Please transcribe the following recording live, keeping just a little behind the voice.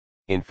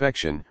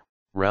Infection,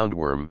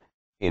 roundworm,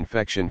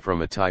 infection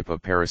from a type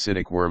of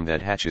parasitic worm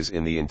that hatches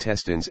in the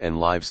intestines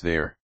and lives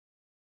there.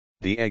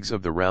 The eggs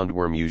of the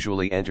roundworm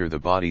usually enter the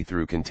body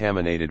through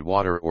contaminated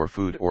water or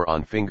food or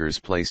on fingers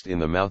placed in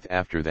the mouth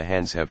after the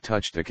hands have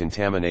touched a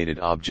contaminated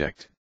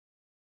object.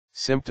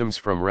 Symptoms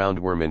from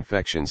roundworm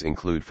infections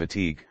include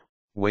fatigue,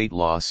 weight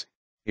loss,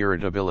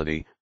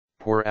 irritability,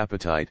 poor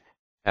appetite,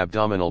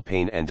 abdominal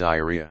pain and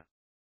diarrhea.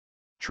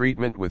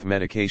 Treatment with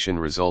medication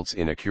results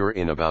in a cure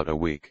in about a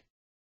week.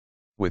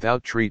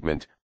 Without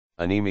treatment,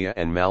 anemia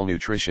and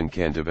malnutrition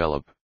can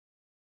develop.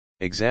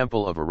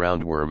 Example of a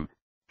roundworm,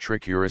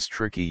 Trichuris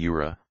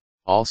trichiura,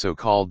 also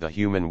called the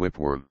human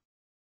whipworm.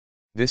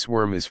 This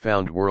worm is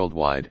found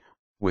worldwide,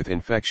 with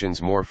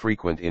infections more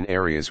frequent in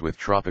areas with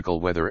tropical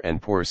weather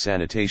and poor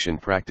sanitation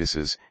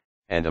practices,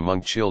 and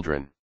among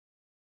children.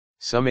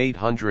 Some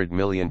 800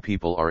 million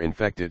people are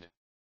infected.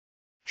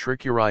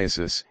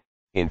 Trichuriasis,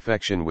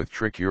 infection with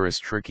Trichuris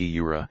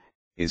trichiura,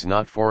 is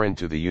not foreign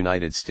to the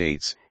United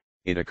States,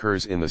 it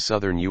occurs in the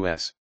southern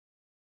U.S.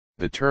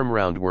 The term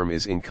roundworm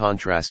is in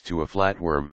contrast to a flatworm.